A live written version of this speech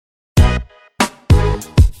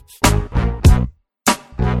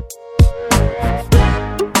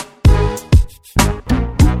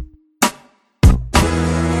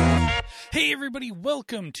Hey everybody,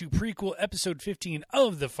 welcome to Prequel episode 15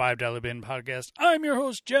 of the $5 Bin podcast. I'm your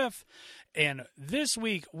host, Jeff, and this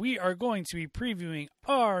week we are going to be previewing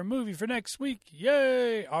our movie for next week.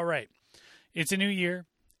 Yay! All right, it's a new year,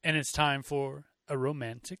 and it's time for a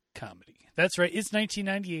romantic comedy. That's right, it's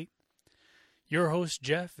 1998. Your host,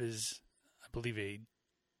 Jeff, is, I believe, a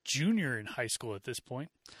junior in high school at this point.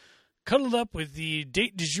 Cuddled up with the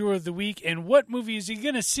date du jour of the week, and what movie is he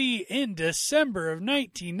going to see in December of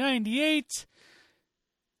 1998?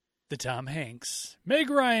 The Tom Hanks, Meg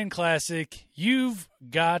Ryan classic, You've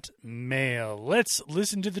Got Mail. Let's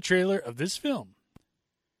listen to the trailer of this film.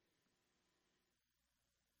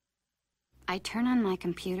 I turn on my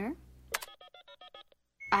computer.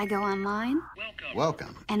 I go online.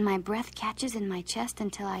 Welcome. And my breath catches in my chest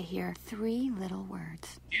until I hear three little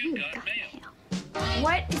words. You've got mail.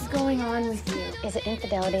 What is going on with you? Is it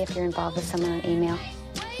infidelity if you're involved with someone on email?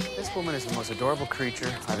 This woman is the most adorable creature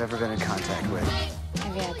I've ever been in contact with.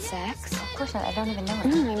 Have you had sex? Of course not. I don't even know her.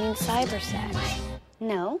 I mean cyber sex.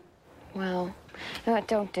 No? Well, no,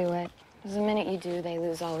 don't do it. Because the minute you do, they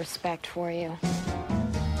lose all respect for you.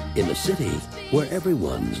 In a city where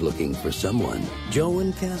everyone's looking for someone, Joe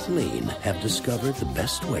and Kathleen have discovered the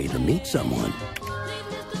best way to meet someone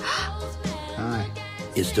Hi.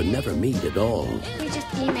 is to never meet at all. We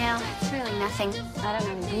just email. It's really nothing. I don't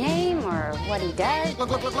know his name or what he does.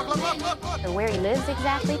 Look. Or where he lives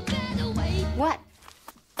exactly. What?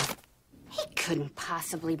 He couldn't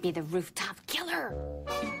possibly be the rooftop killer.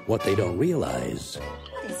 What they don't realize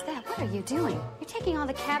What is that? What are you doing? You're taking all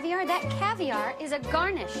the caviar? That caviar is a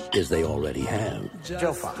garnish. is they already have.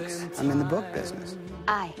 Joe Fox. I'm in the book business.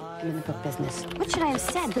 I am in the book business. What should I have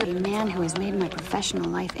said? The man who has made my professional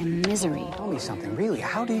life a misery. Tell me something, really.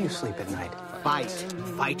 How do you sleep at night? Fight.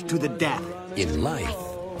 Fight to the death. In life,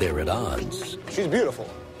 they're at odds. She's beautiful,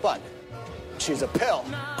 but she's a pill.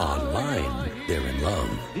 Online, they're in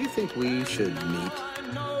love. Do you think we should meet?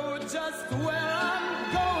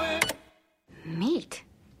 Meat.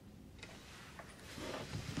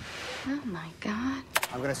 Oh my God.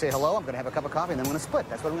 I'm going to say hello, I'm going to have a cup of coffee, and then I'm going to split.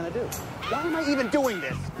 That's what I'm going to do. Why am I even doing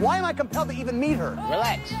this? Why am I compelled to even meet her?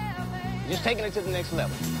 Relax. You're just taking it to the next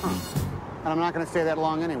level. And I'm not going to stay that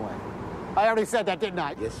long anyway. I already said that, didn't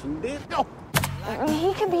I? Yes, you did. No.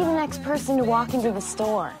 He could be the next person to walk into the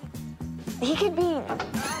store. He could be... May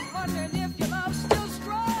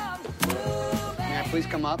I please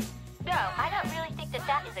come up? No, I don't really think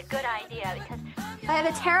that is a good idea because I have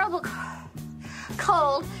a terrible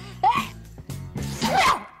cold.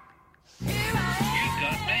 You've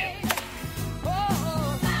got mail.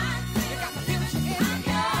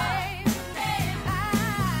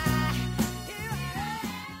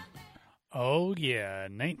 Oh yeah,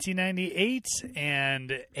 1998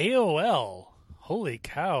 and AOL. Holy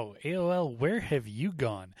cow, AOL, where have you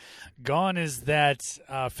gone? Gone is that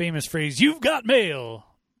famous phrase, you've got mail.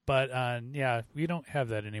 But yeah, we don't have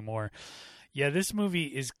that anymore. Yeah, this movie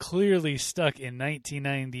is clearly stuck in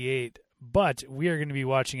 1998, but we are going to be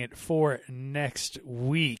watching it for next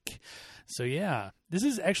week. So yeah, this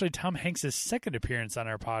is actually Tom Hanks' second appearance on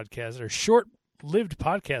our podcast, or short-lived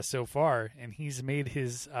podcast so far, and he's made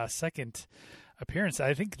his second appearance.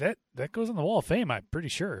 I think that goes on the Wall of Fame, I'm pretty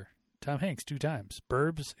sure. Tom Hanks 2 times,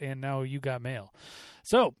 Burbs, and now You Got Mail.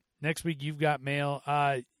 So next week, You've Got Mail.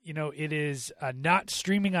 It is not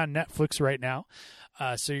streaming on Netflix right now.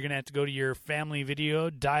 So you're going to have to go to your family video,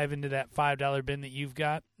 dive into that $5 bin that you've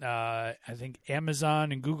got. I think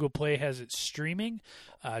Amazon and Google Play has it streaming.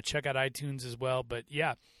 Check out iTunes as well. But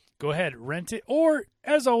yeah, go ahead, rent it. Or,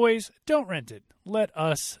 as always, don't rent it. Let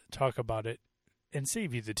us talk about it and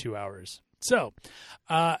save you the 2 hours. So,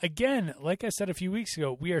 again, like I said a few weeks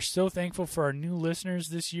ago, we are so thankful for our new listeners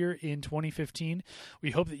this year in 2015. We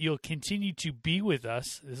hope that you'll continue to be with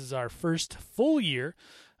us. This is our first full year.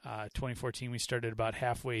 2014, we started about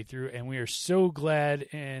halfway through, and we are so glad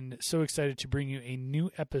and so excited to bring you a new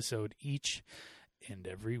episode each and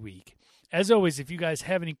every week. As always, if you guys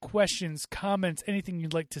have any questions, comments, anything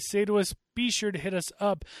you'd like to say to us, be sure to hit us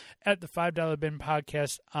up at the $5 Bin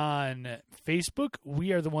Podcast on Facebook.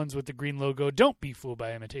 We are the ones with the green logo. Don't be fooled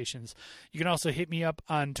by imitations. You can also hit me up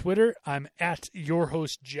on Twitter. I'm at your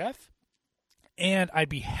host, Jeff. And I'd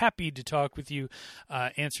be happy to talk with you,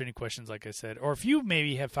 answer any questions, like I said. Or if you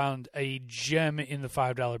maybe have found a gem in the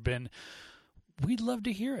 $5 bin, we'd love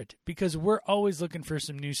to hear it because we're always looking for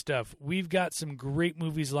some new stuff. We've got some great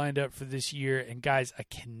movies lined up for this year. And guys, I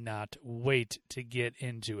cannot wait to get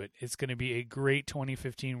into it. It's going to be a great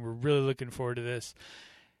 2015. We're really looking forward to this.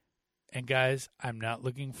 And guys, I'm not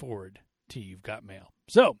looking forward to You've Got Mail.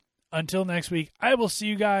 So, until next week, I will see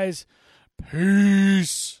you guys.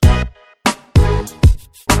 Peace.